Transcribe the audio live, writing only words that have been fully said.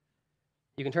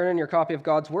You can turn in your copy of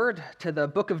God's Word to the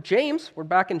book of James. We're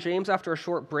back in James after a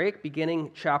short break, beginning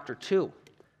chapter 2.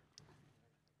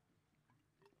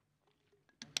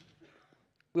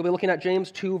 We'll be looking at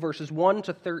James 2, verses 1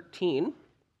 to 13.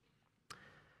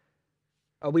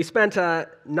 We spent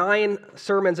 9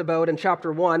 sermons about in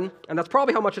chapter 1, and that's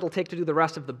probably how much it'll take to do the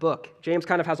rest of the book. James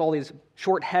kind of has all these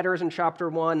short headers in chapter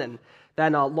 1 and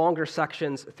then longer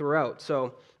sections throughout.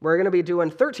 So we're going to be doing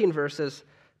 13 verses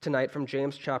tonight from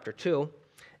James chapter 2.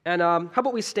 And how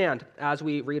about we stand as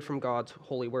we read from God's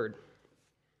holy word?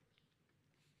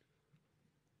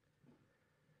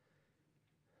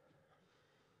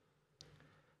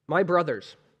 My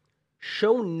brothers,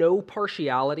 show no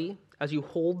partiality as you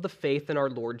hold the faith in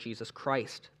our Lord Jesus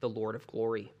Christ, the Lord of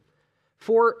glory.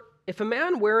 For if a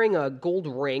man wearing a gold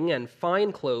ring and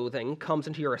fine clothing comes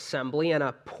into your assembly, and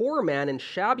a poor man in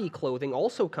shabby clothing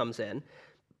also comes in,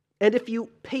 and if you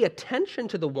pay attention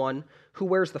to the one who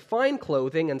wears the fine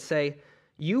clothing and say,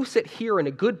 "You sit here in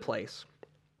a good place,"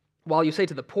 while you say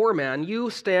to the poor man, "You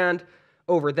stand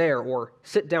over there," or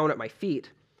 "Sit down at my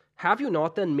feet," have you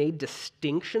not then made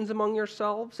distinctions among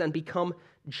yourselves and become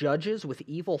judges with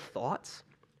evil thoughts?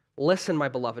 Listen, my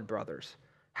beloved brothers,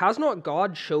 has not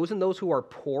God chosen those who are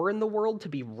poor in the world to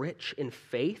be rich in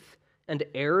faith and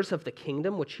heirs of the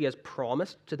kingdom which he has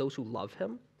promised to those who love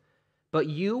him? But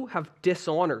you have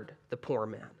dishonored the poor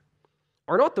man.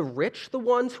 Are not the rich the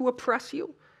ones who oppress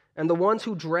you, and the ones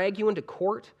who drag you into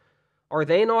court? Are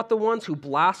they not the ones who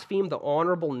blaspheme the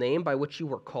honorable name by which you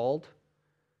were called?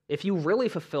 If you really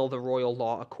fulfill the royal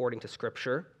law according to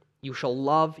Scripture, you shall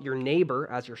love your neighbor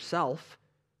as yourself,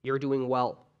 you're doing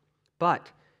well. But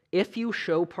if you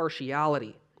show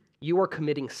partiality, you are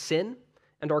committing sin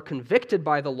and are convicted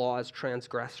by the law as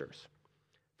transgressors.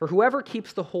 For whoever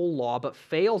keeps the whole law but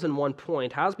fails in one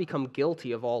point has become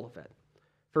guilty of all of it.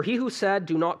 For he who said,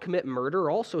 "Do not commit murder,"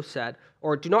 also said,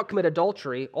 or "Do not commit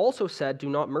adultery," also said, "Do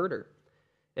not murder."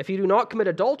 If you do not commit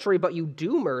adultery but you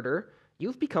do murder,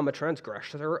 you've become a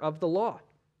transgressor of the law.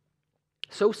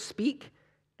 So speak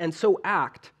and so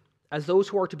act as those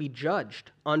who are to be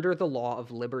judged under the law of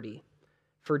liberty.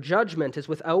 For judgment is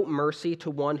without mercy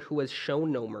to one who has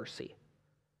shown no mercy.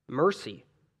 Mercy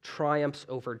triumphs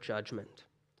over judgment.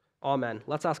 Amen.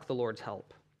 Let's ask the Lord's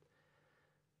help.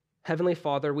 Heavenly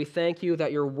Father, we thank you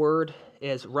that your word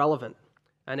is relevant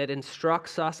and it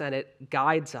instructs us and it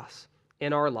guides us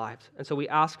in our lives. And so we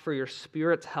ask for your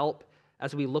Spirit's help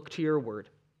as we look to your word,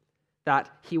 that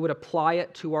he would apply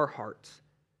it to our hearts.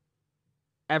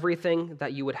 Everything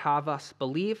that you would have us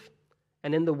believe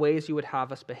and in the ways you would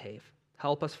have us behave.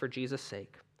 Help us for Jesus'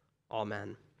 sake.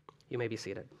 Amen. You may be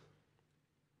seated.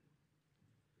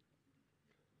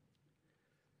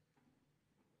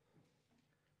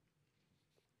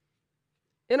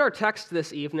 In our text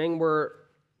this evening, we're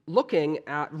looking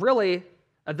at really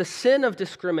the sin of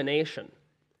discrimination.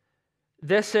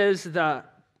 This is the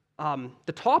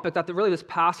topic that really this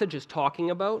passage is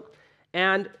talking about.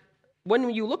 And when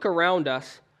you look around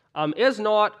us, is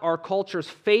not our culture's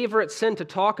favorite sin to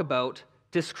talk about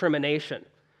discrimination?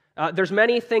 There's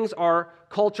many things our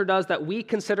culture does that we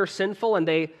consider sinful and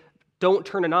they don't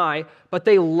turn an eye, but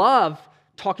they love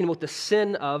talking about the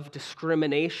sin of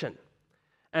discrimination.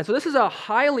 And so this is a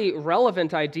highly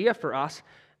relevant idea for us,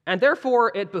 and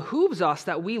therefore it behooves us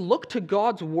that we look to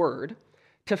God's word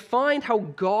to find how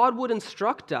God would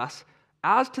instruct us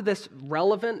as to this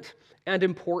relevant and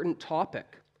important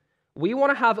topic. We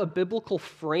want to have a biblical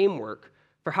framework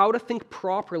for how to think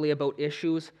properly about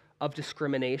issues of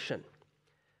discrimination.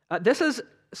 This is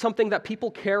something that people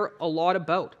care a lot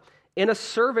about. In a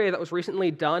survey that was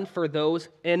recently done for those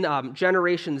in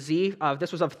Generation Z,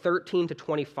 this was of 13 to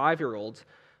 25-year-olds,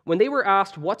 when they were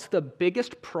asked, what's the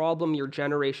biggest problem your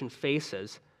generation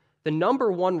faces, the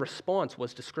number one response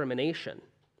was discrimination.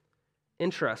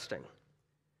 Interesting.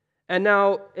 And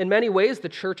now, in many ways, the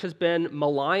church has been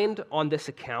maligned on this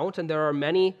account, and there are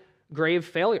many grave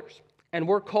failures. And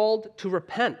we're called to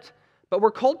repent, but we're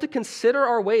called to consider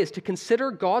our ways, to consider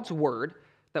God's word,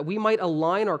 that we might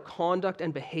align our conduct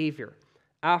and behavior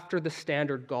after the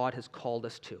standard God has called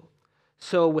us to.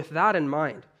 So with that in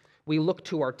mind, we look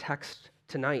to our text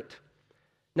tonight.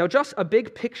 Now, just a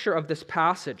big picture of this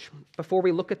passage before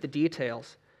we look at the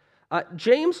details.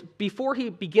 James, before he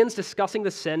begins discussing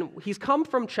the sin, he's come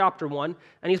from chapter 1,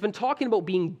 and he's been talking about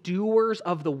being doers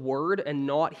of the word and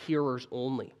not hearers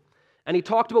only. And he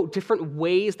talked about different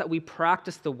ways that we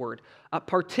practice the word,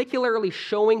 particularly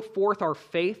showing forth our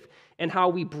faith and how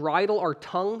we bridle our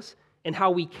tongues and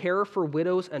how we care for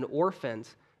widows and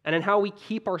orphans, and in how we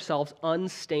keep ourselves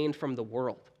unstained from the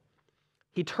world.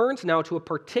 He turns now to a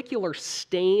particular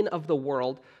stain of the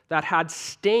world that had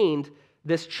stained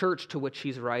this church to which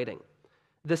he's writing.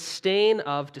 The stain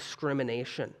of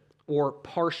discrimination or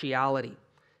partiality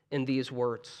in these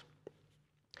words.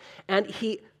 And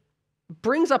he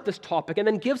brings up this topic and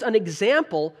then gives an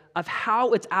example of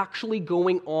how it's actually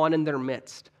going on in their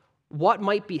midst, what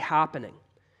might be happening.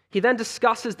 He then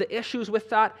discusses the issues with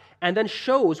that and then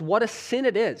shows what a sin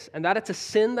it is, and that it's a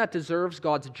sin that deserves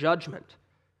God's judgment.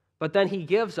 But then he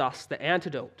gives us the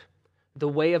antidote, the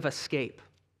way of escape,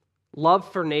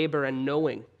 love for neighbor and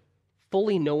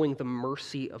fully knowing the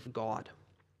mercy of God.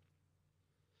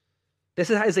 This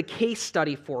is a case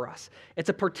study for us. It's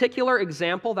a particular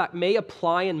example that may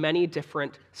apply in many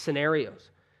different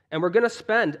scenarios. And we're going to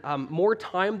spend more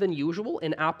time than usual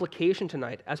in application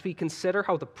tonight as we consider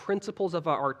how the principles of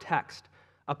our text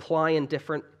apply in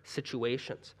different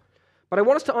situations. But I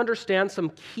want us to understand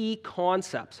some key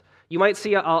concepts. You might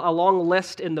see a long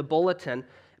list in the bulletin,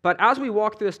 but as we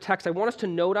walk through this text, I want us to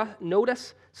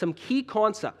notice some key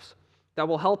concepts that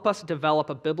will help us develop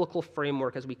a biblical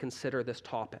framework as we consider this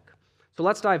topic. So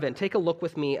let's dive in. Take a look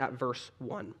with me at verse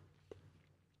 1.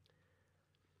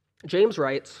 James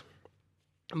writes,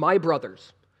 "My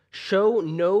brothers, show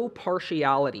no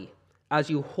partiality as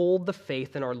you hold the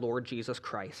faith in our Lord Jesus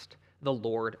Christ, the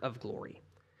Lord of glory."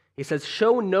 He says,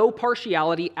 show no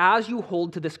partiality as you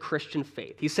hold to this Christian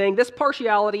faith. He's saying this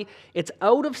partiality, it's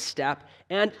out of step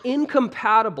and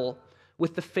incompatible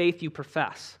with the faith you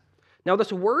profess. Now,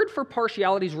 this word for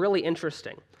partiality is really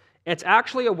interesting. It's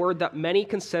actually a word that many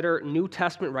consider New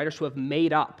Testament writers to have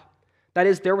made up. That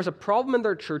is, there was a problem in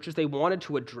their churches they wanted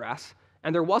to address,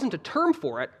 and there wasn't a term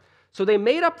for it, so they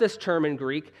made up this term in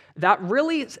Greek that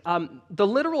really, the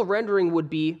literal rendering would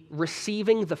be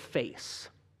receiving the face.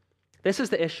 This is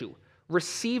the issue,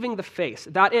 receiving the face.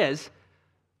 That is,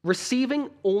 receiving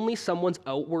only someone's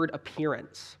outward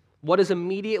appearance, what is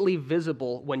immediately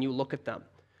visible when you look at them.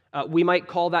 We might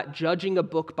call that judging a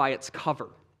book by its cover.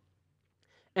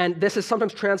 And this is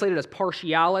sometimes translated as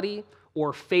partiality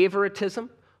or favoritism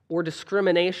or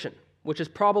discrimination, which is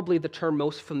probably the term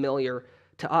most familiar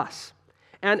to us.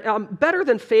 And better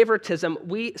than favoritism,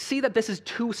 we see that this is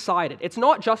two-sided. It's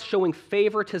not just showing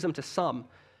favoritism to some,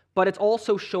 but it's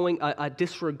also showing a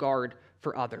disregard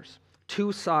for others.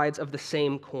 Two sides of the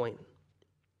same coin.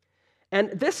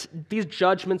 And these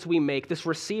judgments we make, this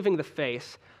receiving the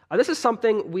face, this is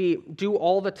something we do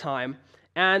all the time,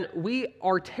 and we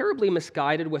are terribly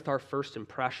misguided with our first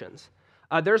impressions.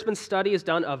 There's been studies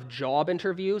done of job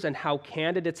interviews and how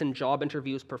candidates in job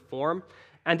interviews perform.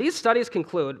 And these studies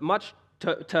conclude, much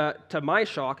to my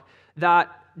shock, that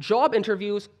job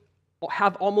interviews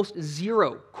have almost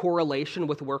zero correlation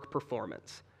with work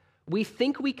performance. We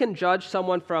think we can judge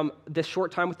someone from this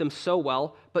short time with them so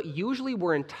well, but usually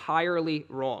we're entirely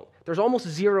wrong. There's almost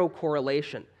zero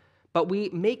correlation, but we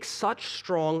make such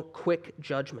strong, quick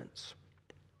judgments.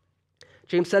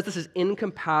 James says this is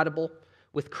incompatible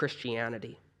with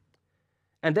Christianity.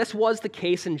 And this was the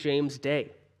case in James'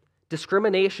 day.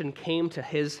 Discrimination came to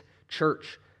his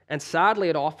church, and sadly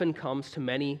it often comes to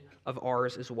many of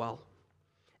ours as well.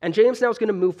 And James now is going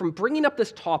to move from bringing up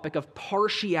this topic of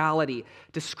partiality,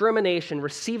 discrimination,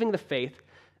 receiving the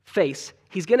face.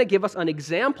 He's going to give us an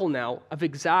example now of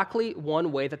exactly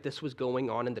one way that this was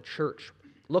going on in the church.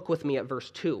 Look with me at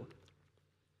verse 2.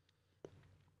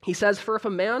 He says, "For if a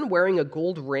man wearing a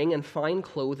gold ring and fine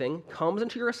clothing comes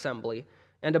into your assembly,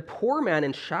 and a poor man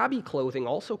in shabby clothing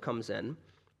also comes in,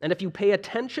 and if you pay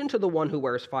attention to the one who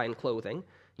wears fine clothing,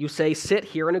 you say, 'Sit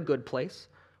here in a good place,'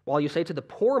 while you say to the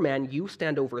poor man, 'You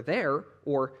stand over there,'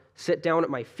 or 'Sit down at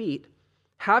my feet,'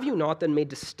 have you not then made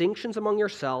distinctions among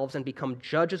yourselves and become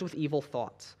judges with evil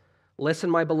thoughts? Listen,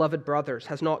 my beloved brothers,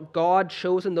 has not God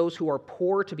chosen those who are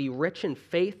poor to be rich in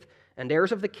faith and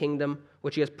heirs of the kingdom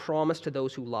which he has promised to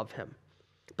those who love him?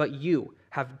 But you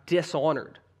have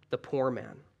dishonored the poor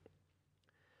man."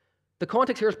 The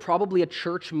context here is probably a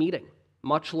church meeting,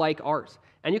 much like ours.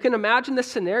 And you can imagine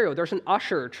this scenario. There's an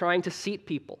usher trying to seat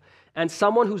people, and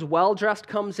someone who's well-dressed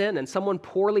comes in and someone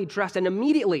poorly dressed, and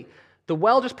immediately the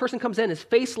well-dressed person comes in, his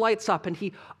face lights up, and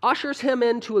he ushers him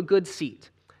into a good seat.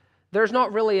 There's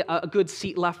not really a good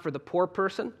seat left for the poor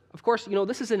person. Of course,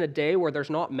 this is in a day where there's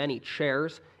not many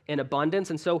chairs in abundance,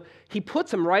 and so he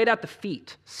puts him right at the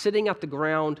feet, sitting at the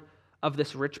ground of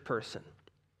this rich person.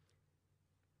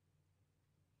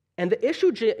 And the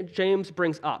issue James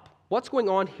brings up, what's going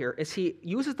on here, is he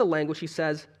uses the language, he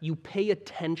says, "You pay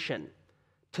attention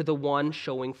to the one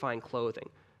showing fine clothing."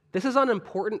 This is an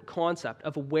important concept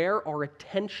of where our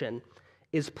attention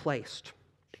is placed.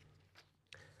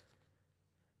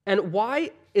 And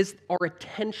why is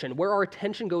where our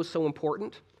attention goes so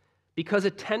important? Because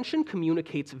attention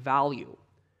communicates value.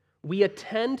 We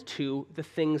attend to the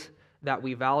things that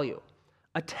we value.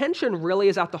 Attention really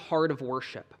is at the heart of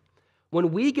worship.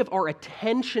 When we give our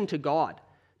attention to God,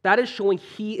 that is showing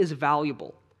He is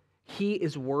valuable. He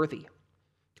is worthy.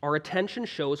 Our attention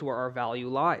shows where our value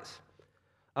lies.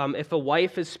 If a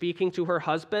wife is speaking to her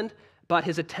husband, but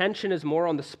his attention is more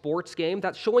on the sports game,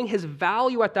 that's showing his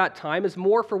value at that time is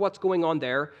more for what's going on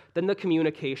there than the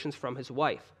communications from his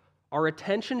wife. Our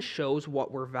attention shows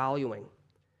what we're valuing.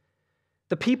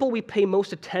 The people we pay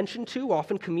most attention to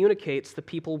often communicates the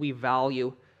people we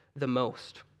value the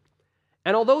most.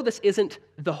 And although this isn't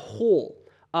the whole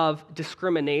of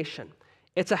discrimination,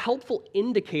 it's a helpful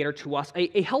indicator to us,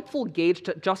 a helpful gauge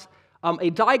to just a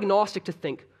diagnostic to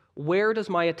think, where does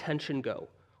my attention go?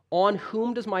 On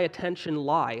whom does my attention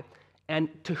lie? And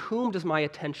to whom does my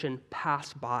attention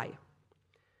pass by?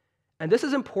 And this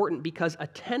is important because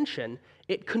attention,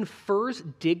 it confers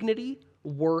dignity,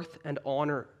 worth, and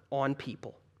honor on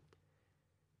people.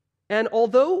 And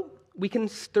although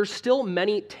there's still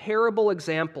many terrible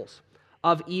examples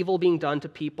of evil being done to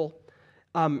people,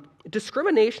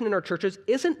 discrimination in our churches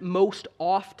isn't most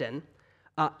often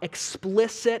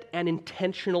explicit and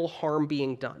intentional harm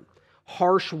being done.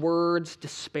 Harsh words,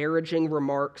 disparaging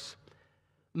remarks.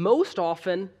 Most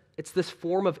often, it's this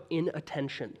form of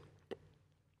inattention.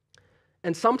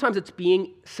 And sometimes it's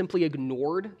being simply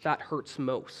ignored that hurts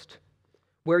most,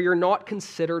 where you're not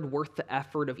considered worth the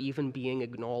effort of even being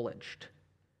acknowledged.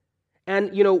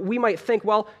 And, we might think,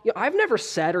 I've never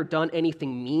said or done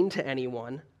anything mean to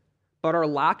anyone, but our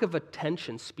lack of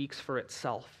attention speaks for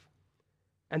itself.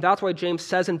 And that's why James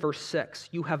says in verse 6,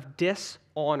 you have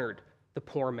dishonored the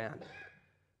poor man.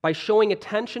 By showing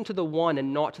attention to the one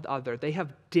and not to the other, they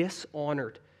have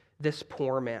dishonored this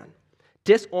poor man.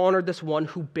 Dishonored this one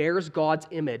who bears God's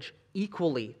image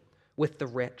equally with the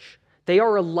rich. They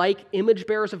are alike image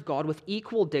bearers of God with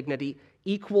equal dignity,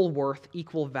 equal worth,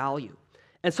 equal value.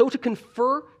 And so to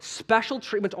confer special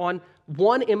treatment on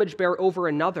one image bearer over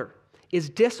another is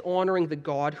dishonoring the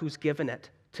God who's given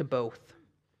it to both.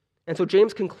 And so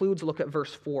James concludes, look at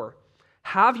verse 4.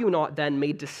 Have you not then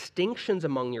made distinctions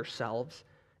among yourselves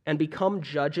and become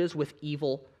judges with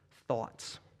evil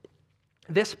thoughts?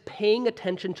 This paying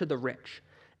attention to the rich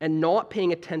and not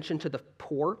paying attention to the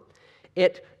poor,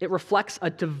 it reflects a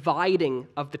dividing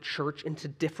of the church into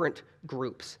different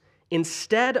groups,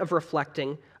 instead of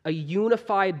reflecting a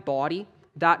unified body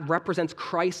that represents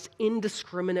Christ's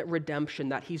indiscriminate redemption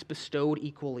that He's bestowed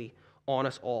equally on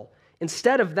us all.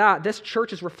 Instead of that, this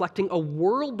church is reflecting a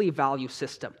worldly value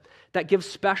system that gives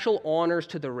special honors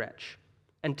to the rich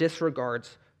and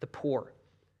disregards the poor.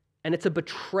 And it's a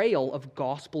betrayal of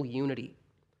gospel unity.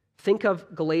 Think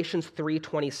of Galatians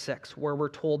 3:26, where we're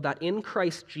told that in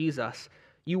Christ Jesus,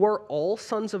 you are all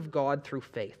sons of God through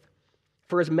faith.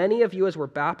 For as many of you as were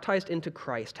baptized into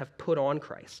Christ have put on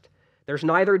Christ. There's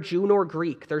neither Jew nor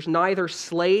Greek. There's neither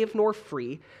slave nor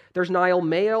free. There's neither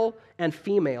male and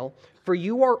female. For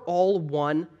you are all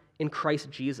one in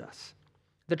Christ Jesus.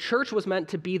 The church was meant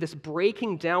to be this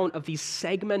breaking down of these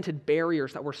segmented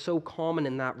barriers that were so common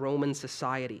in that Roman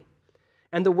society.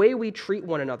 And the way we treat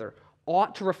one another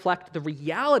ought to reflect the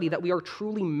reality that we are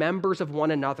truly members of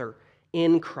one another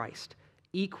in Christ,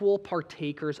 equal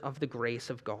partakers of the grace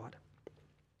of God.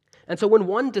 And so when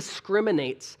one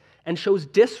discriminates and shows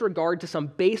disregard to some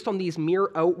based on these mere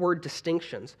outward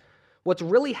distinctions, what's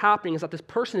really happening is that this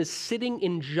person is sitting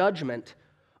in judgment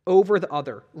over the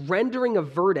other, rendering a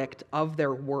verdict of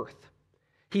their worth.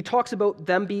 He talks about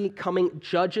them becoming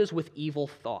judges with evil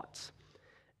thoughts.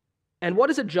 And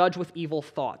what is a judge with evil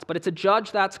thoughts? But it's a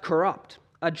judge that's corrupt,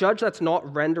 a judge that's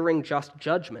not rendering just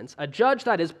judgments, a judge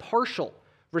that is partial,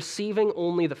 receiving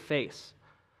only the face.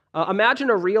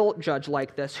 Imagine a real judge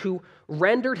like this who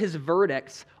rendered his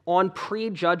verdicts on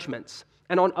prejudgments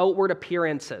and on outward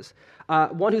appearances.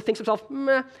 One who thinks himself,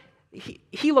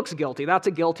 he looks guilty. That's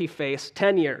a guilty face,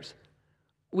 10 years.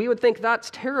 We would think that's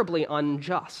terribly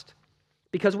unjust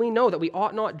because we know that we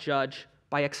ought not judge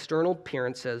by external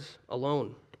appearances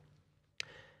alone.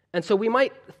 And so we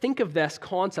might think of this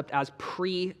concept as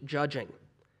prejudging,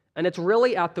 and it's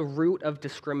really at the root of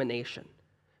discrimination,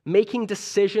 making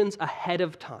decisions ahead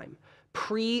of time,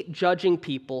 prejudging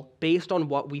people based on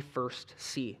what we first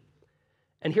see.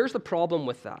 And here's the problem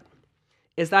with that,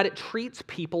 is that it treats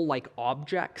people like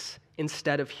objects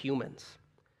instead of humans.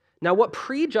 Now, what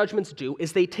prejudgments do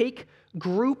is they take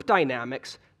group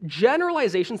dynamics,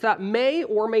 generalizations that may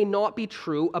or may not be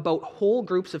true about whole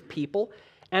groups of people,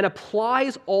 and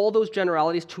applies all those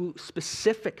generalities to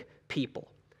specific people.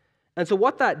 And so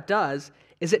what that does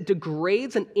is it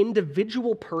degrades an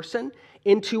individual person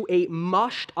into a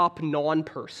mushed-up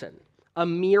non-person, a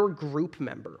mere group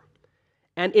member.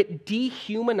 and it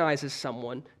dehumanizes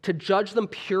someone to judge them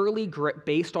purely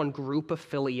based on group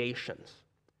affiliations.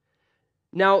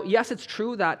 Now, yes, it's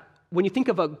true that when you think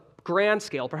of a grand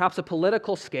scale, perhaps a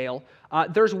political scale,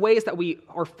 there's ways that we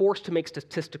are forced to make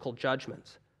statistical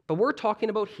judgments. But we're talking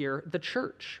about here the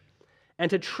church. And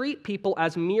to treat people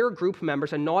as mere group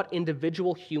members and not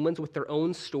individual humans with their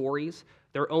own stories,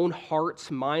 their own hearts,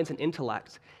 minds, and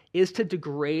intellects is to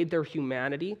degrade their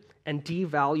humanity and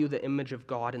devalue the image of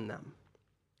God in them.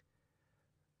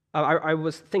 I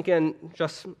was thinking,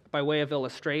 just by way of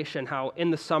illustration, how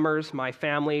in the summers, my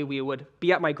family, we would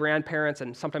be at my grandparents'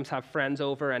 and sometimes have friends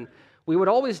over, and we would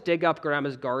always dig up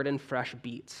Grandma's garden fresh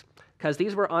beets, because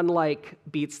these were unlike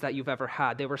beets that you've ever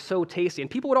had. They were so tasty, and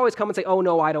people would always come and say, "Oh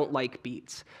no, I don't like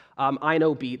beets. I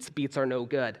know beets. Beets are no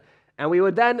good." And we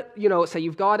would then, say,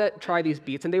 "You've got to try these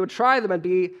beets," and they would try them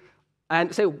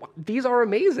and say, "These are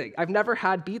amazing. I've never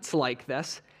had beets like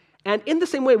this." And in the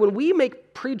same way, when we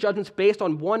make prejudgments based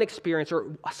on one experience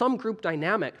or some group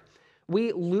dynamic,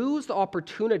 we lose the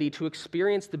opportunity to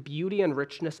experience the beauty and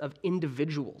richness of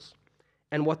individuals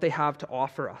and what they have to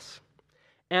offer us.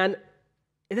 And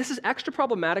this is extra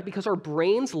problematic because our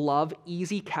brains love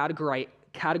easy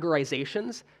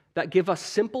categorizations that give us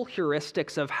simple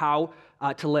heuristics of how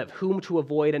to live, whom to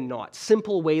avoid and not,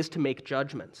 simple ways to make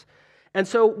judgments. And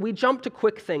so we jump to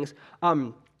quick things.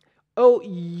 "Oh,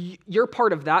 you're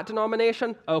part of that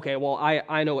denomination? Okay, well,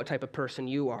 I know what type of person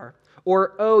you are."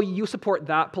 Or, "Oh, you support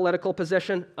that political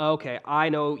position? Okay, I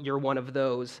know you're one of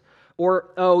those."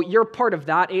 Or, "Oh, you're part of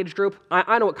that age group?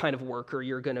 I know what kind of worker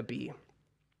you're going to be."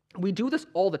 We do this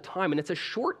all the time, and it's a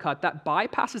shortcut that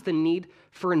bypasses the need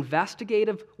for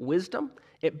investigative wisdom.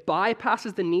 It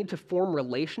bypasses the need to form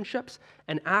relationships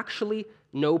and actually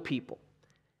know people.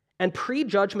 And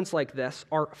prejudgments like this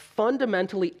are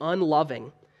fundamentally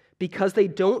unloving because they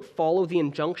don't follow the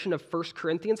injunction of 1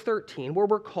 Corinthians 13, where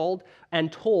we're called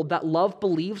and told that love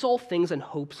believes all things and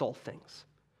hopes all things.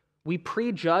 We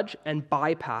prejudge and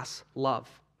bypass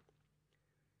love.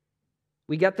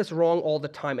 We get this wrong all the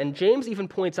time. And James even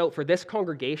points out for this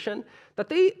congregation that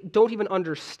they don't even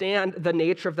understand the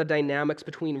nature of the dynamics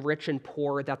between rich and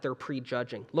poor that they're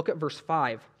prejudging. Look at verse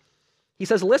 5. He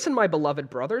says, "Listen, my beloved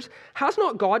brothers, has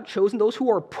not God chosen those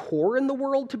who are poor in the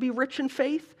world to be rich in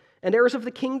faith and heirs of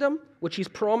the kingdom, which he's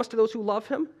promised to those who love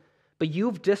him? But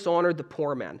you've dishonored the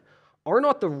poor man. Are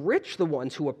not the rich the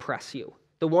ones who oppress you,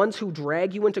 the ones who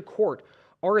drag you into court?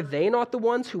 Are they not the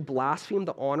ones who blaspheme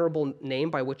the honorable name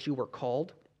by which you were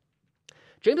called?"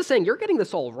 James is saying, you're getting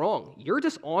this all wrong. You're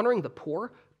dishonoring the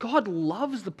poor. God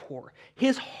loves the poor.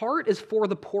 His heart is for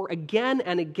the poor again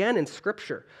and again in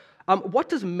Scripture. What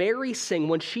does Mary sing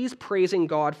when she's praising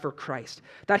God for Christ?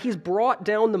 That he's brought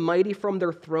down the mighty from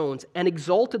their thrones and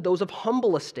exalted those of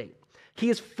humble estate. He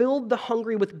has filled the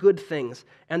hungry with good things,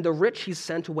 and the rich he's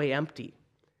sent away empty.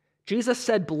 Jesus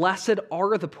said, "Blessed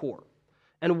are the poor."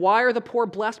 And why are the poor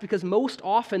blessed? Because most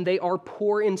often they are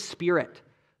poor in spirit,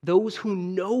 those who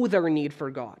know their need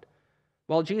for God.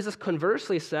 While Jesus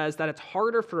conversely says that it's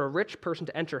harder for a rich person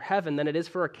to enter heaven than it is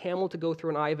for a camel to go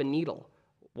through an eye of a needle.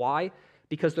 Why?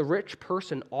 Because the rich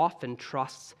person often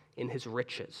trusts in his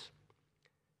riches.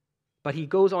 But he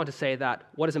goes on to say that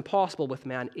what is impossible with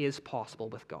man is possible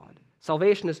with God.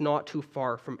 Salvation is not too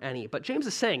far from any. But James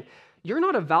is saying, you're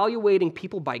not evaluating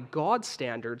people by God's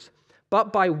standards,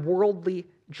 but by worldly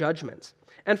judgments.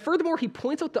 And furthermore, he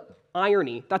points out the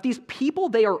irony that these people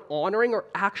they are honoring are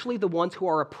actually the ones who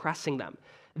are oppressing them.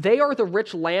 They are the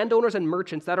rich landowners and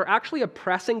merchants that are actually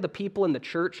oppressing the people in the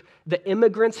church, the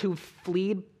immigrants who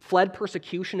fled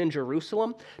persecution in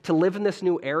Jerusalem to live in this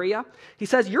new area. He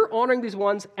says, you're honoring these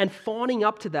ones and fawning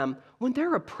up to them when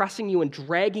they're oppressing you and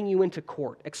dragging you into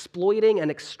court, exploiting and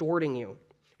extorting you.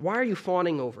 Why are you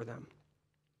fawning over them?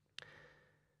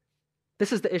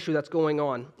 This is the issue that's going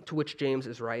on to which James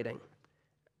is writing.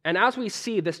 And as we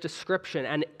see this description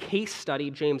and case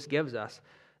study James gives us,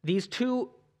 these two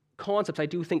concepts I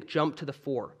do think jump to the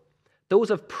fore, those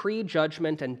of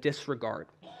prejudgment and disregard.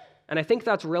 And I think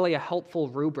that's really a helpful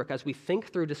rubric as we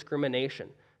think through discrimination,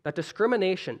 that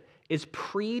discrimination is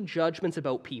prejudgments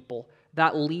about people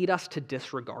that lead us to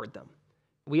disregard them.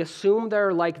 We assume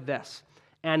they're like this,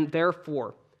 and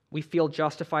therefore we feel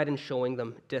justified in showing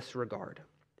them disregard.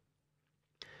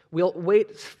 We'll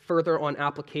wait further on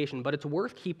application, but it's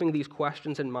worth keeping these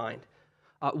questions in mind.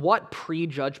 What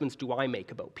prejudgments do I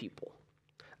make about people?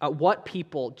 What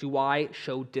people do I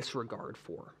show disregard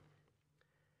for?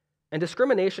 And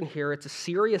discrimination here, it's a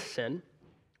serious sin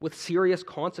with serious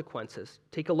consequences.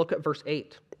 Take a look at verse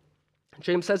 8.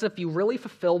 James says, if you really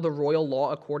fulfill the royal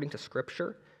law according to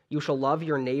Scripture, you shall love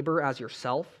your neighbor as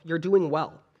yourself, you're doing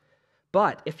well.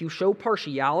 But if you show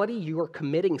partiality, you are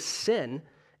committing sin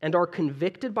and are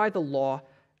convicted by the law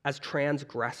as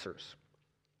transgressors.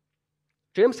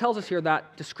 James tells us here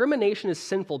that discrimination is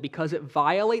sinful because it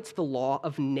violates the law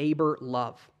of neighbor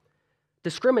love.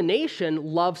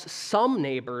 Discrimination loves some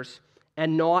neighbors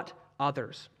and not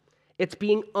others. It's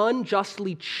being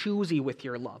unjustly choosy with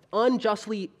your love,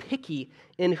 unjustly picky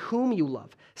in whom you love,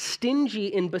 stingy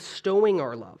in bestowing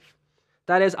our love.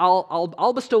 That is,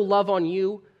 I'll bestow love on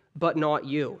you, but not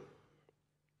you.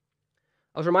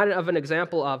 I was reminded of an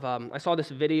example of, I saw this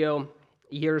video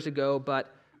years ago,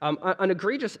 but an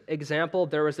egregious example,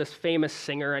 there was this famous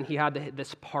singer, and he had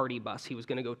this party bus he was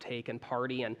going to go take and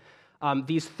party, and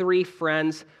these three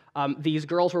friends, these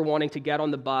girls were wanting to get on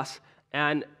the bus,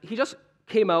 and he just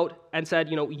came out and said,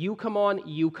 you come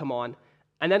on,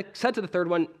 and then said to the third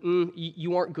one,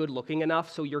 you aren't good looking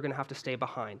enough, so you're going to have to stay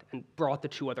behind, and brought the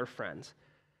two other friends.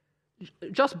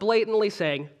 Just blatantly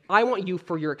saying, I want you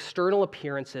for your external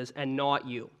appearances and not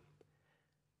you.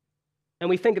 And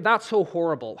we think that's so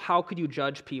horrible. How could you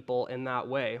judge people in that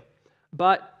way?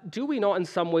 But do we not in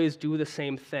some ways do the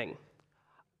same thing?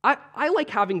 I like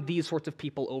having these sorts of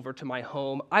people over to my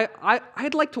home.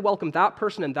 I'd like to welcome that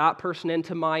person and that person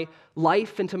into my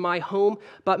life, into my home,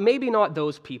 but maybe not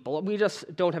those people. We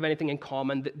just don't have anything in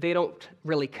common. They don't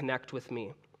really connect with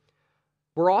me.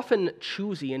 We're often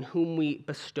choosy in whom we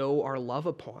bestow our love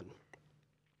upon.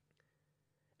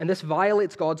 And this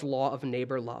violates God's law of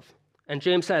neighbor love. And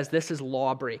James says this is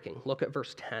law breaking. Look at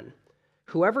verse 10.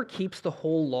 Whoever keeps the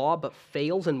whole law but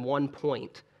fails in one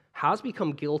point has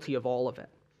become guilty of all of it.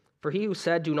 For he who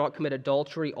said, do not commit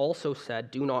adultery, also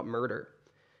said, do not murder.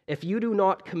 If you do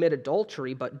not commit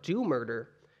adultery but do murder,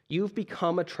 you've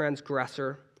become a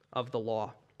transgressor of the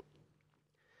law.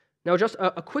 Now, just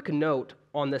a quick note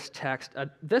on this text.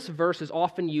 This verse is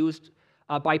often used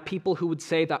by people who would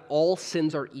say that all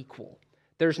sins are equal.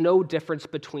 There's no difference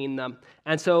between them.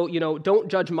 And so, don't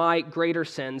judge my greater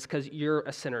sins because you're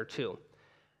a sinner too.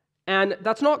 And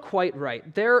that's not quite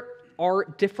right. There are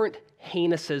different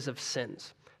heinouses of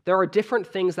sins. There are different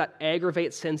things that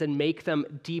aggravate sins and make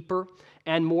them deeper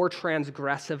and more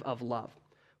transgressive of love.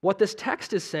 What this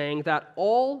text is saying that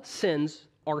all sins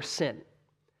are sin.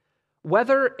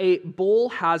 Whether a bowl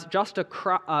has just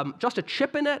a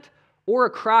chip in it or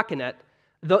a crack in it,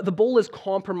 the bowl is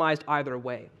compromised either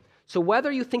way. So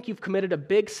whether you think you've committed a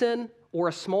big sin or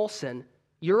a small sin,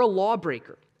 you're a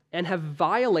lawbreaker and have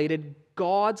violated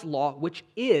God's law, which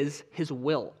is his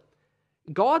will.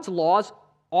 God's laws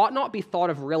ought not be thought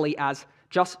of really as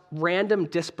just random,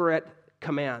 disparate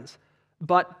commands,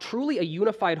 but truly a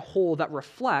unified whole that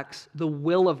reflects the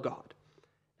will of God.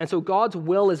 And so God's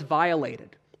will is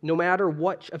violated, no matter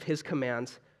which of his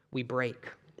commands we break.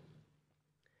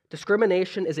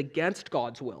 Discrimination is against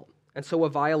God's will, and so a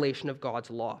violation of God's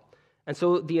law. And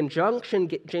so the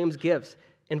injunction James gives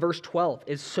in verse 12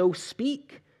 is so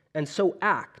speak and so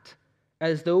act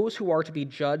as those who are to be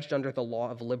judged under the law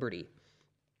of liberty.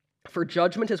 For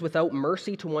judgment is without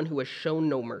mercy to one who has shown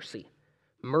no mercy.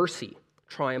 Mercy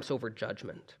triumphs over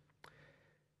judgment.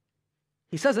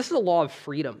 He says this is a law of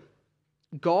freedom.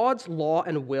 God's law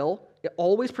and will, it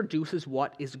always produces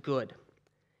what is good.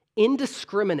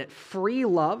 Indiscriminate, free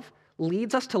love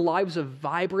leads us to lives of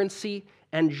vibrancy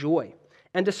and joy.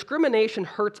 And discrimination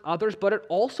hurts others, but it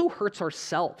also hurts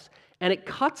ourselves. And it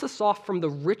cuts us off from the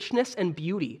richness and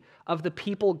beauty of the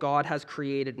people God has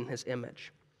created in his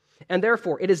image. And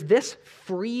therefore, it is this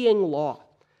freeing law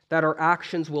that our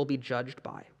actions will be judged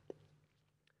by.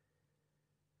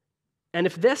 And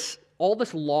if all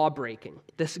this law breaking,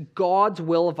 this God's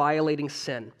will violating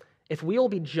sin, if we will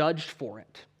be judged for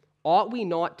it, ought we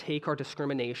not take our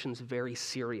discriminations very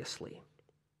seriously?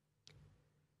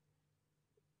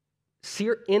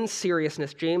 In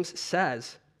seriousness, James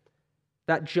says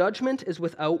that judgment is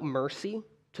without mercy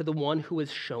to the one who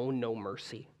has shown no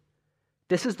mercy.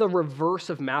 This is the reverse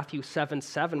of Matthew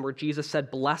 7:7, where Jesus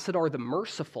said, "Blessed are the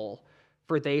merciful,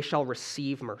 for they shall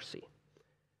receive mercy."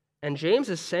 And James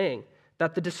is saying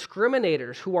that the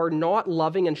discriminators who are not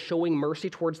loving and showing mercy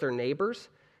towards their neighbors,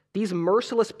 these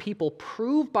merciless people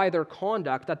prove by their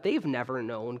conduct that they've never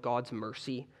known God's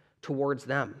mercy towards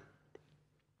them.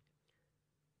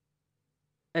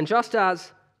 And just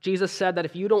as Jesus said that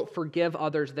if you don't forgive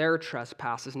others their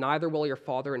trespasses, neither will your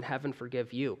Father in heaven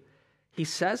forgive you. He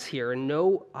says here,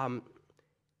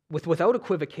 without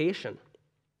equivocation,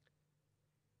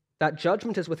 that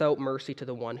judgment is without mercy to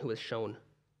the one who has shown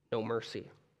no mercy.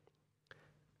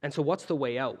 And so what's the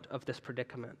way out of this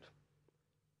predicament?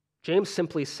 James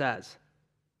simply says,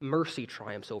 mercy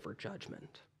triumphs over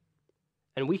judgment.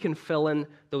 And we can fill in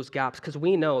those gaps because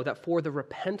we know that for the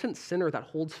repentant sinner that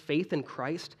holds faith in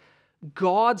Christ,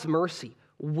 God's mercy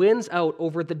wins out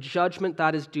over the judgment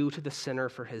that is due to the sinner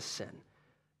for his sin.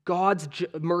 God's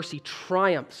mercy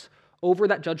triumphs over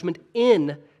that judgment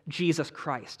in Jesus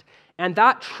Christ. And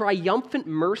that triumphant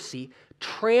mercy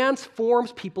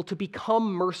transforms people to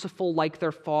become merciful like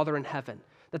their Father in heaven,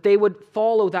 that they would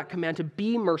follow that command to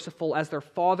be merciful as their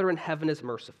Father in heaven is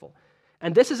merciful.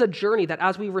 And this is a journey that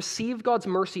as we receive God's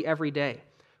mercy every day,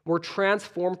 we're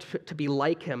transformed to be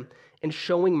like him in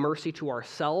showing mercy to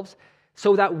ourselves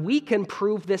so that we can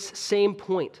prove this same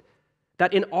point,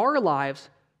 that in our lives,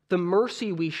 the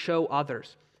mercy we show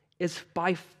others is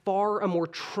by far a more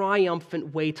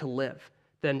triumphant way to live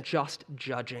than just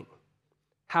judging,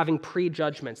 having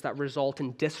prejudgments that result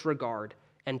in disregard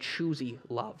and choosy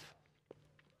love.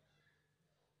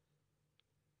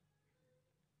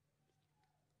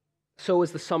 So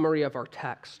is the summary of our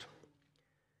text.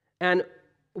 And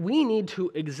we need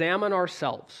to examine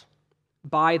ourselves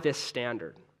by this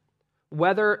standard,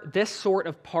 whether this sort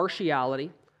of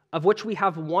partiality, of which we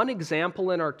have one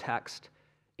example in our text,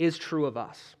 is true of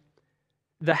us.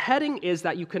 The heading is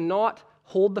that you cannot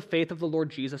hold the faith of the Lord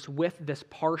Jesus with this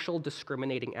partial,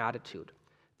 discriminating attitude.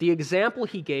 The example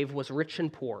he gave was rich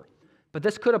and poor, but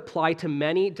this could apply to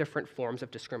many different forms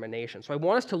of discrimination. So I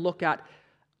want us to look at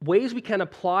ways we can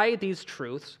apply these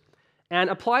truths and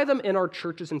apply them in our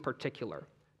churches in particular.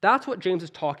 That's what James is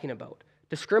talking about,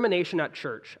 discrimination at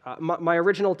church. My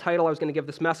original title I was going to give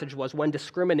this message was When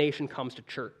Discrimination Comes to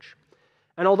Church.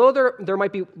 And although there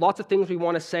might be lots of things we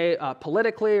want to say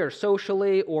politically or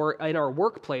socially or in our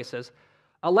workplaces,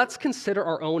 let's consider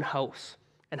our own house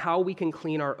and how we can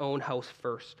clean our own house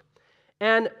first.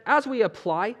 And as we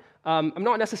apply, I'm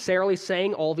not necessarily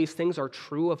saying all these things are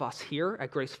true of us here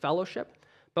at Grace Fellowship,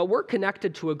 but we're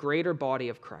connected to a greater body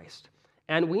of Christ.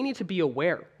 And we need to be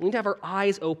aware. We need to have our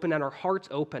eyes open and our hearts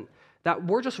open that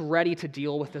we're just ready to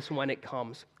deal with this when it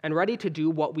comes and ready to do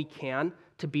what we can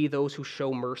to be those who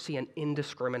show mercy and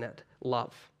indiscriminate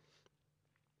love.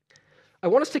 I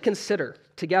want us to consider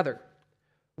together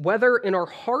whether in our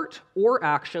heart or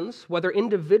actions, whether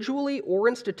individually or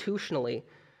institutionally,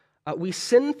 we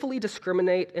sinfully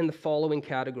discriminate in the following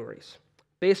categories: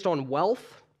 based on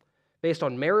wealth, based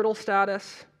on marital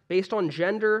status, based on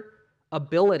gender,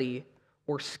 ability,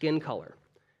 or skin color.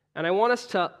 And I want us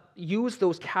to use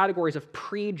those categories of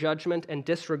prejudgment and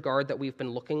disregard that we've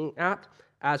been looking at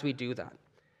as we do that.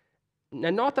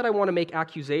 And not that I want to make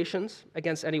accusations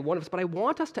against any one of us, but I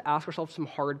want us to ask ourselves some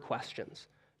hard questions.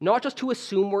 Not just to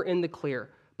assume we're in the clear,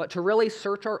 but to really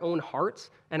search our own hearts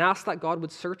and ask that God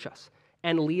would search us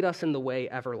and lead us in the way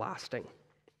everlasting.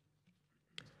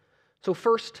 So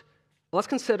first, let's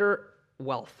consider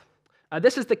wealth.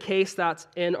 This is the case that's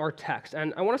in our text.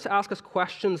 And I want us to ask us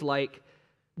questions like,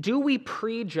 do we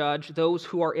prejudge those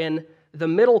who are in the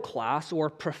middle class or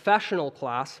professional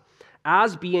class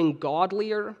as being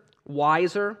godlier,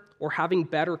 wiser, or having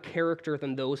better character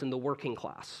than those in the working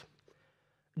class?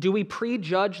 Do we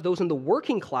prejudge those in the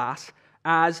working class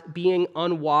as being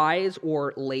unwise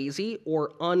or lazy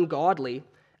or ungodly,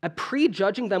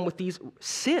 prejudging them with these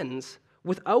sins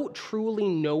without truly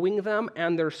knowing them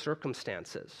and their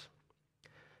circumstances?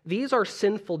 These are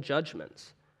sinful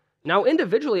judgments. Now,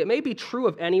 individually, it may be true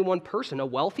of any one person. A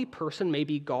wealthy person may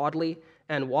be godly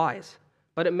and wise,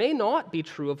 but it may not be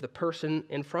true of the person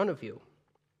in front of you.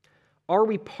 Are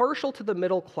we partial to the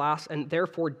middle class and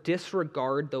therefore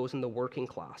disregard those in the working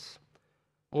class?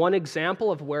 One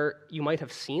example of where you might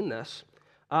have seen this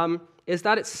is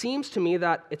that it seems to me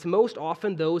that it's most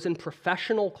often those in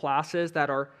professional classes that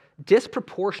are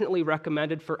disproportionately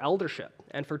recommended for eldership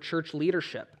and for church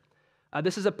leadership.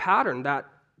 This is a pattern that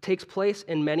takes place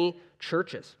in many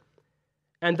churches.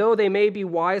 And though they may be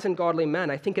wise and godly men,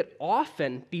 I think it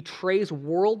often betrays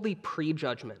worldly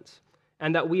prejudgments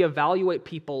and that we evaluate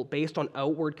people based on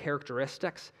outward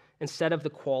characteristics instead of the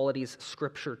qualities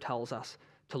Scripture tells us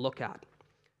to look at.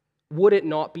 Would it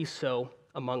not be so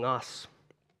among us?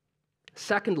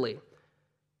 Secondly,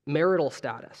 marital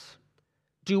status.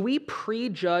 Do we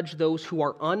prejudge those who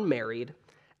are unmarried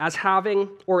as having,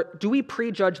 or do we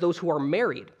prejudge those who are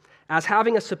married as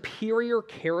having a superior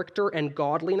character and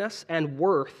godliness and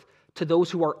worth to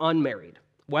those who are unmarried,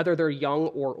 whether they're young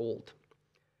or old?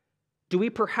 Do we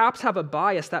perhaps have a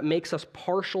bias that makes us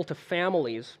partial to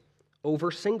families over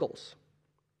singles?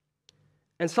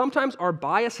 And sometimes our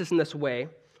biases in this way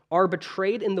are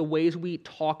betrayed in the ways we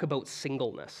talk about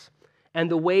singleness and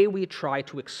the way we try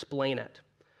to explain it.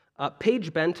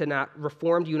 Paige Benton at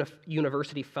Reformed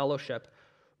University Fellowship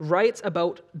writes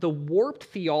about the warped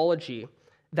theology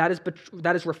that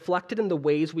is reflected in the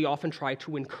ways we often try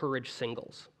to encourage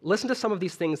singles. Listen to some of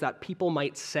these things that people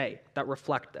might say that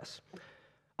reflect this.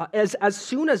 As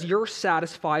soon as you're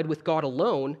satisfied with God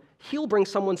alone, he'll bring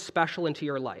someone special into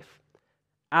your life,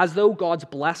 as though God's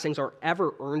blessings are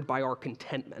ever earned by our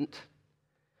contentment.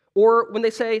 Or when they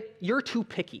say, you're too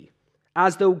picky,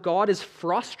 as though God is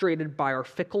frustrated by our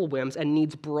fickle whims and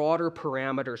needs broader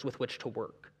parameters with which to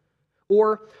work.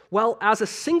 Or, well, as a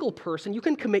single person, you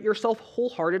can commit yourself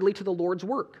wholeheartedly to the Lord's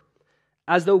work,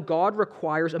 as though God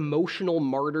requires emotional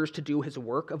martyrs to do his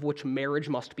work, of which marriage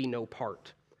must be no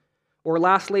part. Or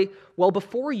lastly, well,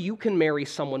 before you can marry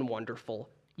someone wonderful,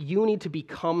 you need to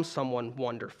become someone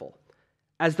wonderful,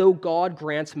 as though God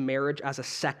grants marriage as a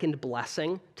second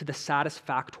blessing to the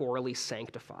satisfactorily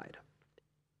sanctified.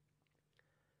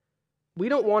 We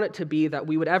don't want it to be that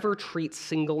we would ever treat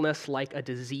singleness like a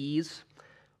disease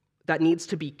that needs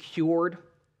to be cured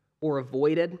or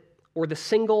avoided, or the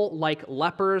single like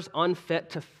lepers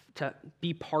unfit to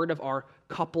be part of our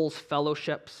couples'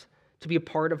 fellowships, to be a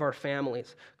part of our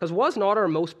families. Because was not our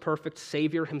most perfect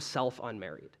Savior himself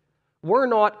unmarried? We're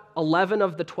not 11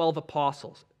 of the 12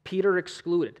 apostles, Peter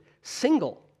excluded,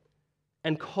 single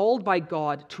and called by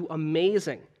God to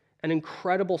amazing and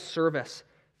incredible service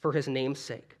for his name's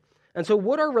sake. And so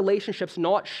would our relationships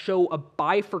not show a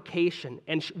bifurcation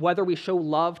and whether we show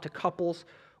love to couples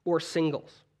or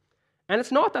singles? And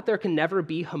it's not that there can never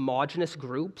be homogenous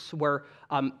groups where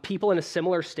people in a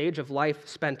similar stage of life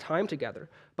spend time together,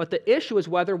 but the issue is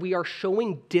whether we are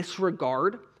showing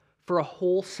disregard for a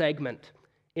whole segment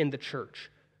in the church.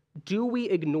 Do we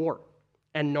ignore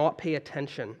and not pay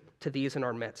attention to these in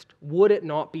our midst? Would it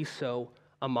not be so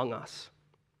among us?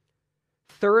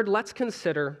 Third, let's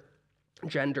consider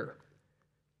gender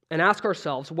and ask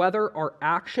ourselves whether our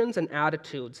actions and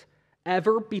attitudes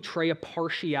ever betray a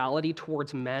partiality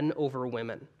towards men over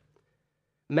women.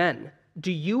 Men,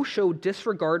 do you show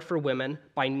disregard for women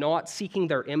by not seeking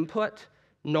their input,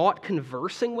 not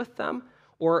conversing with them,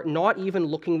 or not even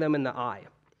looking them in the eye?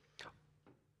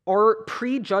 Are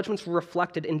prejudgments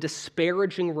reflected in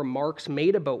disparaging remarks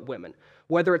made about women,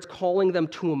 whether it's calling them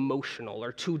too emotional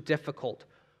or too difficult,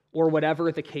 or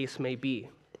whatever the case may be?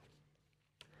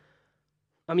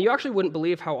 You actually wouldn't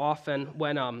believe how often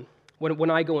when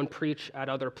I go and preach at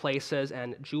other places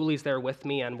and Julie's there with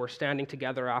me and we're standing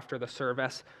together after the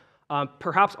service,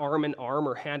 perhaps arm in arm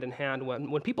or hand in hand,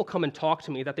 when people come and talk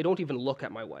to me, that they don't even look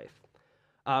at my wife.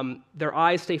 Their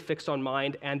eyes stay fixed on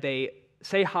mine and they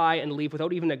say hi and leave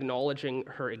without even acknowledging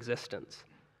her existence.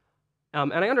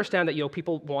 And I understand that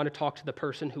people want to talk to the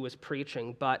person who is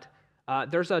preaching, but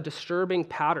there's a disturbing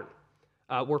pattern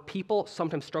where people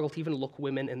sometimes struggle to even look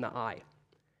women in the eye,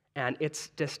 and it's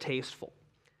distasteful.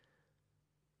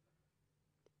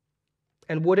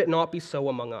 And would it not be so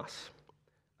among us?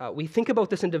 We think about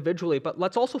this individually, but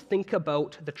let's also think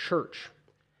about the church.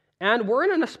 And we're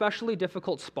in an especially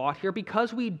difficult spot here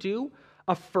because we do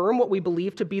affirm what we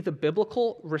believe to be the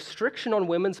biblical restriction on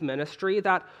women's ministry,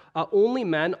 that only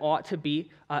men ought to be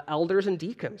elders and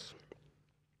deacons.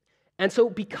 And so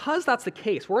because that's the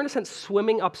case, we're in a sense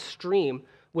swimming upstream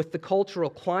with the cultural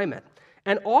climate.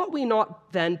 And ought we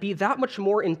not then be that much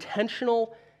more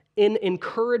intentional in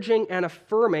encouraging and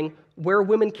affirming where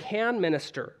women can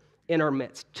minister in our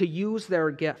midst, to use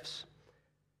their gifts?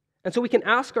 And so we can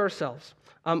ask ourselves,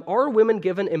 are women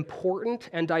given important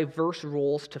and diverse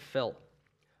roles to fill?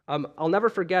 I'll never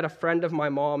forget a friend of my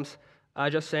mom's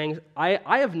just saying, I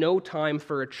have no time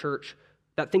for a church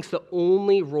that thinks the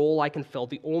only role I can fill,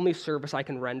 the only service I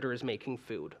can render is making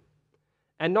food.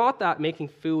 And not that making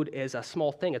food is a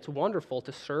small thing. It's wonderful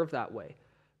to serve that way.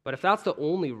 But if that's the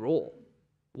only role,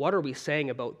 what are we saying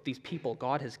about these people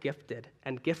God has gifted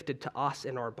and gifted to us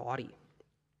in our body?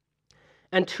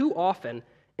 And too often,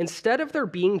 instead of there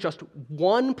being just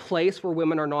one place where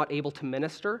women are not able to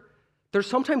minister, there's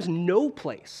sometimes no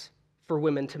place for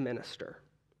women to minister.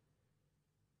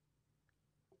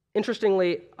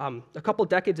 Interestingly, a couple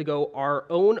decades ago, our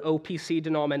own OPC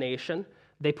denomination,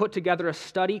 they put together a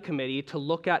study committee to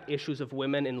look at issues of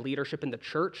women in leadership in the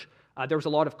church. There was a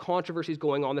lot of controversies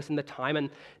going on this in the time, and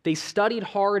they studied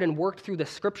hard and worked through the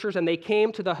scriptures, and they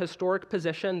came to the historic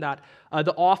position that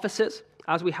the offices,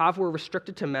 as we have, were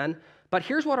restricted to men. But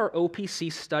here's what our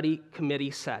OPC study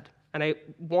committee said, and I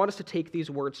want us to take these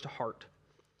words to heart.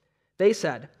 They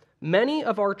said, many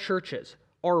of our churches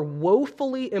are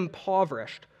woefully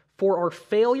impoverished for our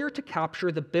failure to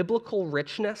capture the biblical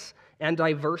richness and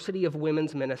diversity of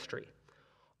women's ministry.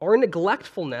 Our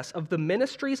neglectfulness of the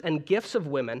ministries and gifts of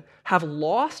women have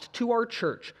lost to our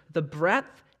church the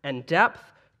breadth and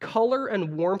depth, color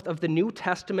and warmth of the New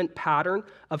Testament pattern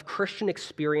of Christian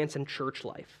experience and church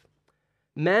life.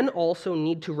 Men also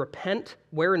need to repent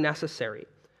where necessary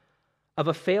of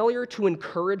a failure to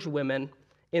encourage women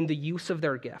in the use of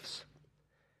their gifts.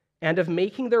 and of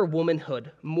making their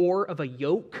womanhood more of a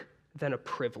yoke than a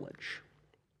privilege.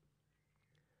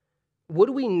 Would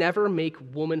we never make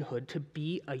womanhood to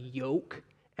be a yoke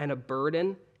and a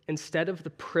burden instead of the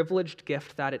privileged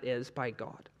gift that it is by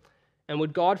God? And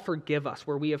would God forgive us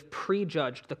where we have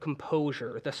prejudged the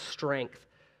composure, the strength,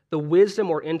 the wisdom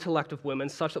or intellect of women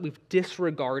such that we've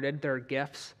disregarded their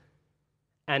gifts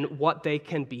and what they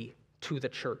can be to the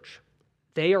church?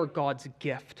 They are God's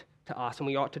gift to us, and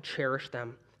we ought to cherish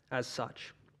them as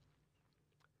such.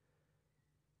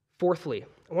 Fourthly,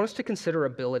 I want us to consider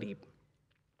ability.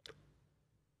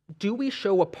 Do we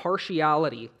show a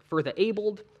partiality for the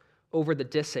abled over the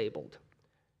disabled?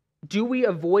 Do we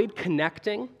avoid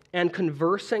connecting and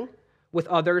conversing with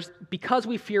others because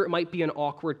we fear it might be an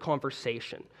awkward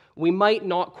conversation? We might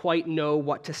not quite know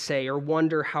what to say or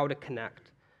wonder how to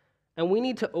connect. And we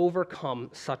need to overcome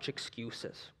such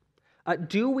excuses.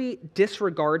 Do we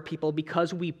disregard people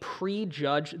because we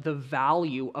prejudge the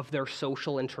value of their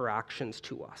social interactions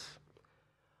to us?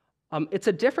 It's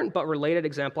a different but related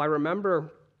example. I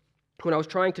remember when I was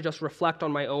trying to just reflect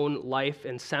on my own life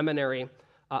in seminary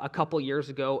a couple years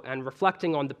ago and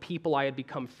reflecting on the people I had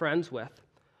become friends with,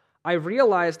 I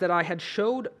realized that I had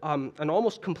showed an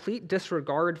almost complete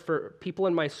disregard for people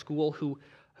in my school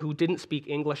who didn't speak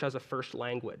English as a first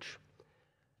language.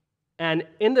 And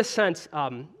in this sense,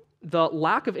 the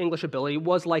lack of English ability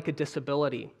was like a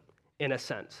disability in a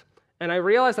sense. And I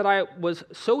realized that I was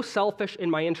so selfish in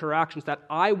my interactions that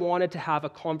I wanted to have a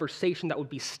conversation that would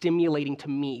be stimulating to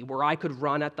me, where I could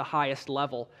run at the highest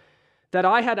level, that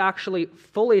I had actually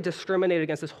fully discriminated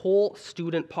against this whole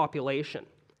student population,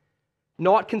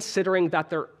 not considering that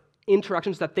their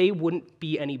interactions, that they wouldn't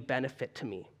be any benefit to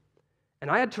me. And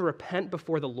I had to repent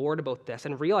before the Lord about this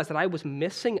and realize that I was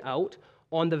missing out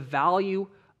on the value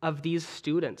of these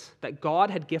students that God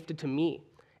had gifted to me,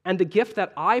 and the gift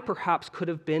that I perhaps could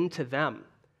have been to them.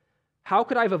 How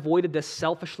could I have avoided this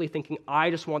selfishly thinking, I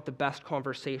just want the best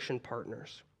conversation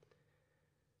partners?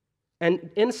 And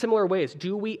in similar ways,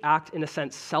 do we act, in a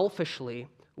sense, selfishly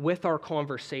with our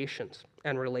conversations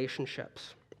and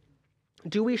relationships?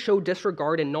 Do we show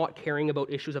disregard in not caring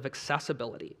about issues of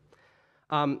accessibility?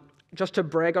 Just to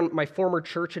brag on my former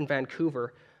church in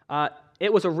Vancouver,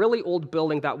 it was a really old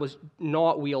building that was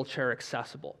not wheelchair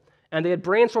accessible. And they had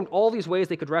brainstormed all these ways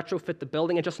they could retrofit the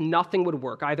building, and just nothing would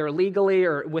work, either legally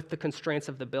or with the constraints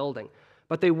of the building.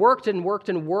 But they worked and worked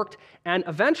and worked, and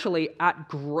eventually, at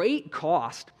great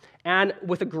cost and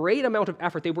with a great amount of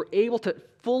effort, they were able to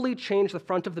fully change the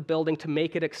front of the building to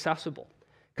make it accessible,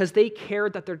 because they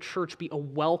cared that their church be a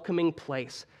welcoming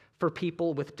place for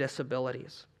people with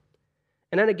disabilities.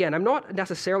 And then again, I'm not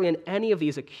necessarily in any of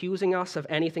these accusing us of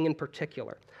anything in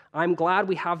particular. I'm glad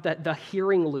we have the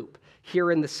hearing loop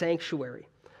here in the sanctuary.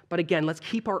 But again, let's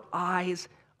keep our eyes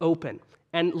open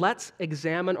and let's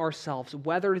examine ourselves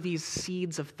whether these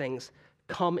seeds of things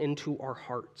come into our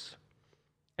hearts.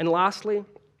 And lastly,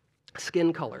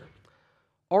 skin color.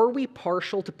 Are we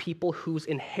partial to people whose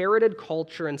inherited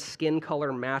culture and skin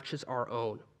color matches our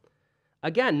own?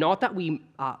 Again, not that we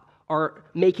are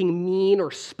making mean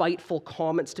or spiteful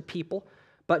comments to people,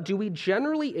 but do we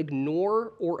generally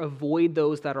ignore or avoid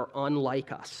those that are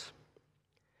unlike us?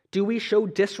 Do we show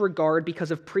disregard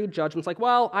because of prejudgments like,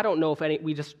 well, I don't know if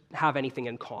we just have anything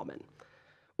in common?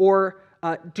 Or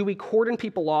do we cordon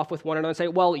people off with one another and say,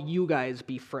 well, you guys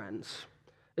be friends?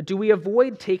 Do we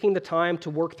avoid taking the time to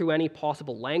work through any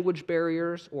possible language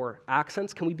barriers or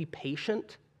accents? Can we be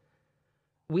patient?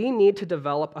 We need to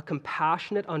develop a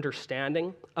compassionate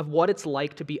understanding of what it's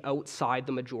like to be outside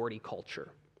the majority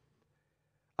culture.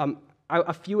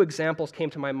 A few examples came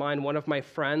to my mind. One of my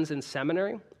friends in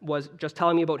seminary was just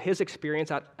telling me about his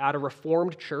experience at a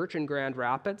Reformed church in Grand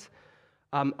Rapids.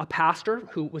 A pastor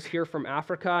who was here from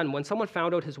Africa, and when someone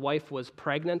found out his wife was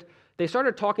pregnant, they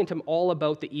started talking to him all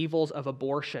about the evils of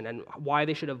abortion and why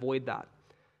they should avoid that.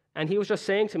 And he was just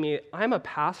saying to me, I'm a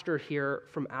pastor here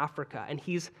from Africa, and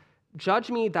he's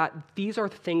judged me that these are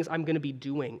the things I'm going to be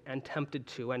doing and tempted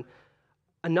to. And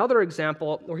another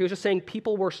example where he was just saying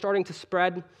people were starting to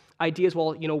spread ideas,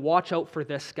 well, watch out for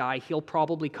this guy. He'll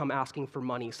probably come asking for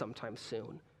money sometime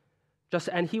soon.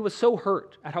 And he was so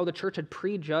hurt at how the church had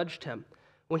prejudged him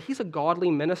when he's a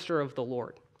godly minister of the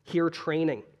Lord here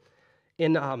training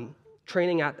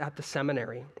at the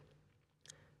seminary.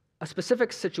 A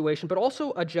specific situation, but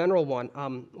also a general one.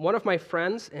 One of my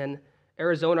friends in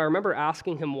Arizona, I remember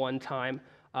asking him one time,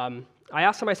 I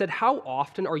asked him, I said, how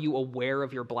often are you aware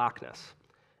of your blackness?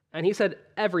 And he said,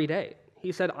 every day.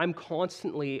 He said, I'm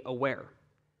constantly aware.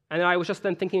 And I was just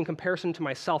then thinking in comparison to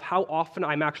myself, how often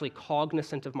I'm actually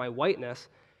cognizant of my whiteness,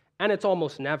 and it's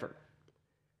almost never.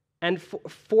 And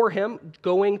for him,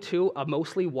 going to a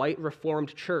mostly white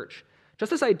Reformed church, just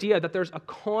this idea that there's a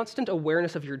constant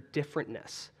awareness of your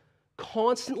differentness,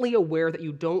 constantly aware that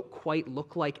you don't quite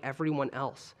look like everyone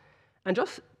else, and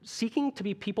just seeking to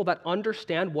be people that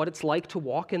understand what it's like to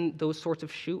walk in those sorts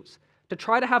of shoes, to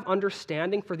try to have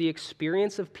understanding for the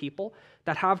experience of people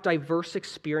that have diverse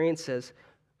experiences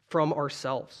from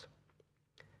ourselves,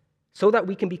 so that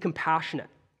we can be compassionate,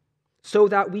 so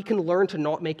that we can learn to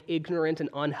not make ignorant and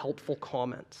unhelpful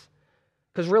comments.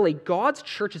 Because really, God's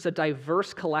church is a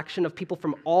diverse collection of people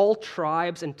from all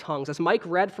tribes and tongues. As Mike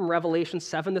read from Revelation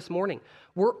 7 this morning,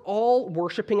 we're all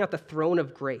worshiping at the throne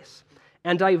of grace.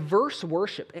 And diverse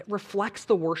worship, it reflects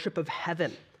the worship of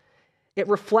heaven. It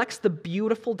reflects the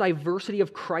beautiful diversity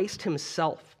of Christ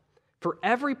himself. For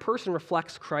every person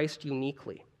reflects Christ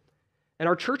uniquely. And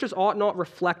our churches ought not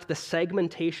reflect the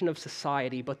segmentation of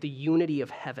society, but the unity of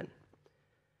heaven.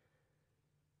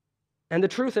 And the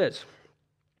truth is,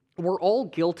 we're all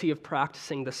guilty of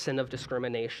practicing the sin of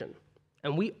discrimination,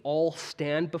 and we all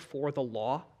stand before the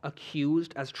law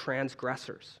accused as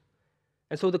transgressors.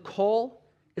 And so the call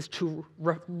is to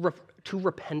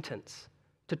repentance,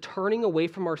 to turning away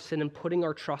from our sin and putting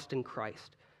our trust in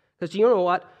Christ. Because you know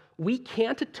what? We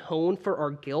can't atone for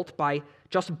our guilt by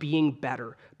just being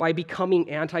better, by becoming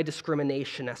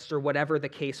anti-discriminationists or whatever the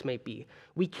case may be.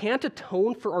 We can't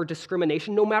atone for our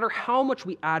discrimination no matter how much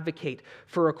we advocate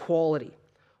for equality.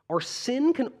 Our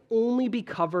sin can only be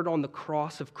covered on the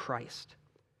cross of Christ.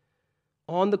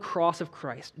 On the cross of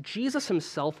Christ, Jesus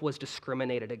himself was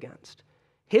discriminated against.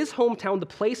 His hometown, the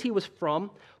place he was from,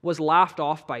 was laughed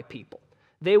off by people.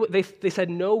 They said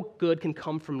no good can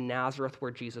come from Nazareth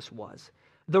where Jesus was.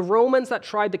 The Romans that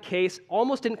tried the case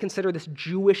almost didn't consider this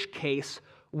Jewish case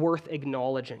worth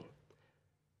acknowledging.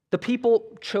 The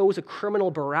people chose a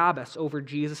criminal Barabbas over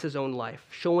Jesus' own life,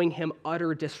 showing him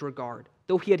utter disregard.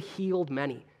 Though he had healed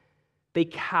many, they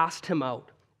cast him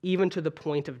out, even to the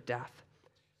point of death.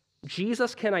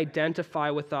 Jesus can identify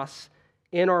with us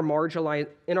in our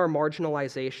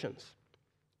marginalizations,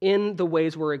 in the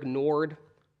ways we're ignored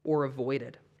or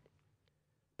avoided.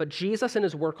 But Jesus, in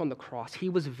his work on the cross, he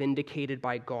was vindicated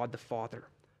by God the Father,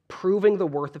 proving the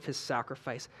worth of his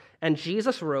sacrifice. And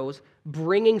Jesus rose,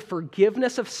 bringing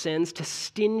forgiveness of sins to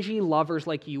stingy lovers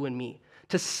like you and me,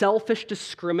 to selfish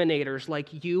discriminators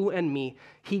like you and me.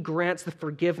 He grants the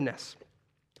forgiveness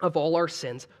of all our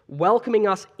sins, welcoming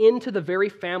us into the very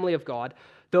family of God,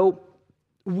 though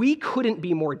we couldn't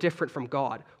be more different from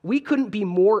God. We couldn't be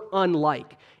more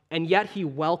unlike, and yet he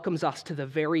welcomes us to the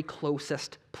very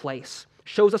closest place,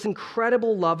 shows us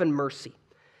incredible love and mercy.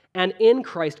 And in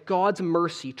Christ, God's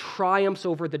mercy triumphs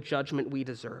over the judgment we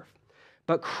deserve.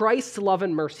 But Christ's love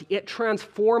and mercy, it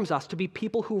transforms us to be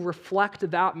people who reflect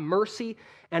that mercy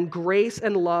and grace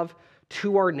and love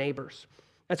to our neighbors.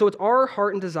 And so it's our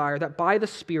heart and desire that by the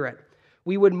Spirit,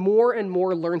 we would more and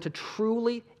more learn to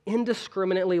truly,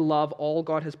 indiscriminately love all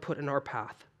God has put in our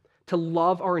path, to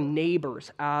love our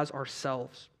neighbors as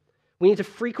ourselves. We need to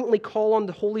frequently call on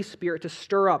the Holy Spirit to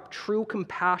stir up true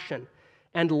compassion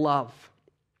and love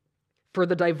for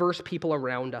the diverse people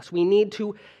around us. We need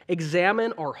to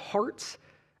examine our hearts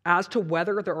as to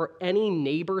whether there are any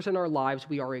neighbors in our lives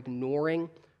we are ignoring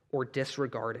or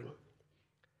disregarding.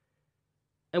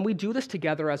 And we do this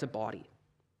together as a body.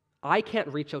 I can't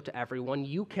reach out to everyone.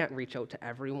 You can't reach out to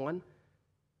everyone.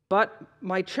 But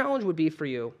my challenge would be for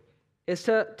you is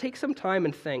to take some time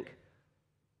and think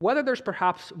whether there's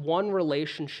perhaps one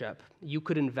relationship you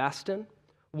could invest in,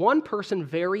 one person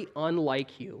very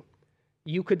unlike you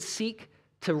could seek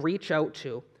to reach out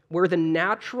to, where the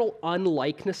natural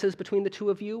unlikenesses between the two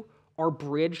of you are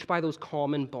bridged by those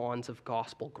common bonds of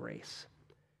gospel grace.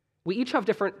 We each have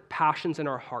different passions in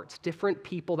our hearts, different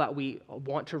people that we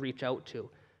want to reach out to.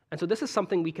 And so this is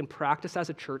something we can practice as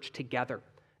a church together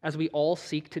as we all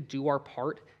seek to do our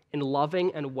part in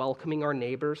loving and welcoming our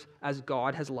neighbors as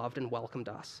God has loved and welcomed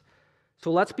us.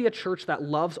 So let's be a church that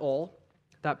loves all,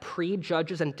 that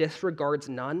prejudges and disregards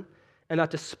none, and that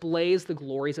displays the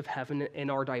glories of heaven in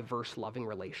our diverse loving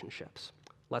relationships.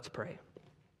 Let's pray.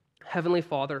 Heavenly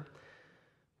Father,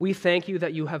 we thank you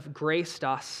that you have graced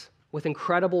us with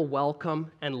incredible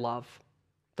welcome and love.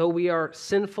 Though we are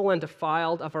sinful and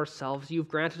defiled of ourselves, you've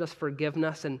granted us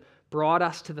forgiveness and brought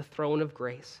us to the throne of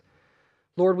grace.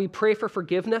 Lord, we pray for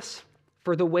forgiveness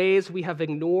for the ways we have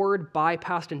ignored,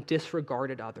 bypassed, and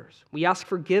disregarded others. We ask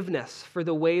forgiveness for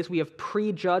the ways we have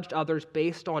prejudged others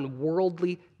based on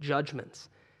worldly judgments.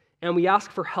 And we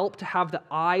ask for help to have the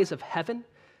eyes of heaven,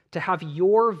 to have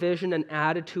your vision and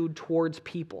attitude towards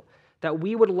people, that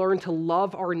we would learn to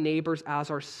love our neighbors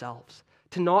as ourselves,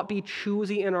 to not be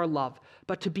choosy in our love,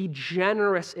 but to be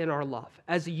generous in our love,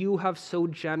 as you have so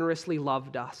generously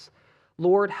loved us.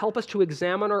 Lord, help us to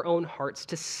examine our own hearts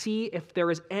to see if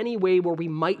there is any way where we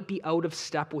might be out of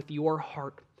step with your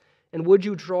heart. And would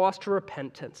you draw us to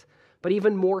repentance, but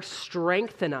even more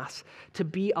strengthen us to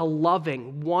be a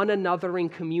loving, one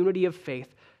anothering community of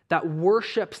faith that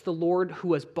worships the Lord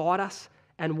who has bought us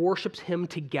and worships him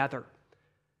together,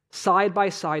 side by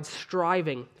side,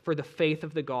 striving for the faith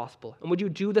of the gospel. And would you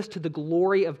do this to the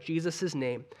glory of Jesus'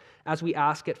 name as we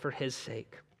ask it for his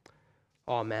sake?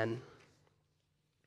 Amen.